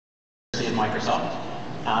is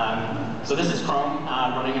Microsoft. So this is Chrome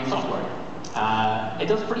running in software. It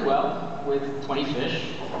does pretty well with 20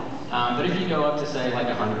 fish, but if you go up to say like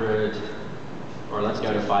 100, or let's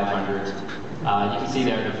go to 500, you can see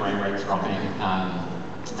there the frame rate's dropping.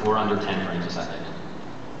 We're under 10 frames a second.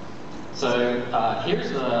 So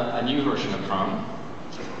here's a new version of Chrome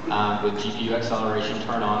with GPU acceleration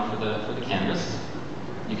turned on for the canvas.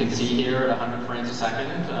 You can see here at 100 frames a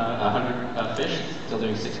second, 100 fish, still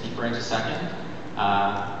doing 60 frames a second. Go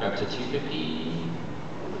up to 250,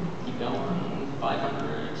 keep going,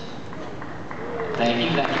 500. Thank you,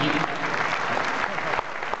 thank you.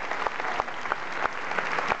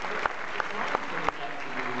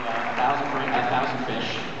 A thousand fish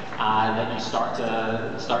that you start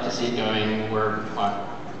to see it going. We're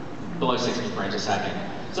below 60 frames a second.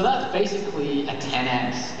 So that's basically a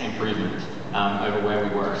 10x improvement over where we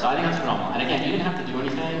were. So I think that's phenomenal. And again, you didn't have to do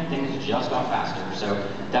anything. Things just got faster. So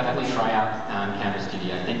definitely try out Canvas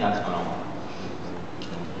 2D. I think that's phenomenal.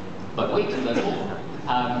 But wait, there's more.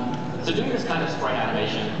 So doing this kind of sprite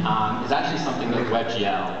animation is actually something that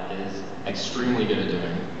WebGL is extremely good at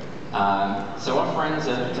doing. So our friends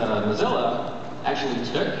at Mozilla actually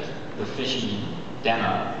took the fishy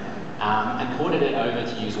demo and ported it over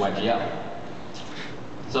to use WebGL.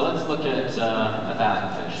 So let's look at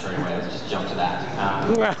 1,000 fish straight away. Let's just jump to that.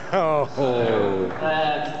 So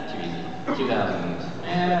that's too easy. 2,000.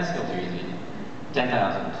 That's still too easy.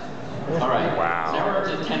 10,000. All right. Wow. So now we're up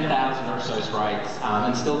to 10,000 or so sprites,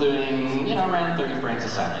 and still doing around 30 frames a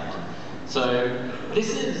second. So this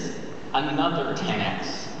is another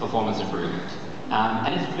 10x performance improvement.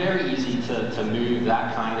 And it's very easy to move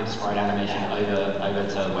that kind of sprite animation over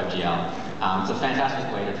to WebGL. It's a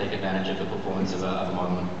fantastic way to take advantage of the performance of a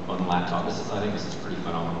modern laptop. I think this is pretty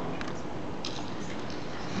phenomenal.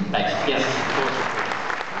 Thanks. Yes, of course.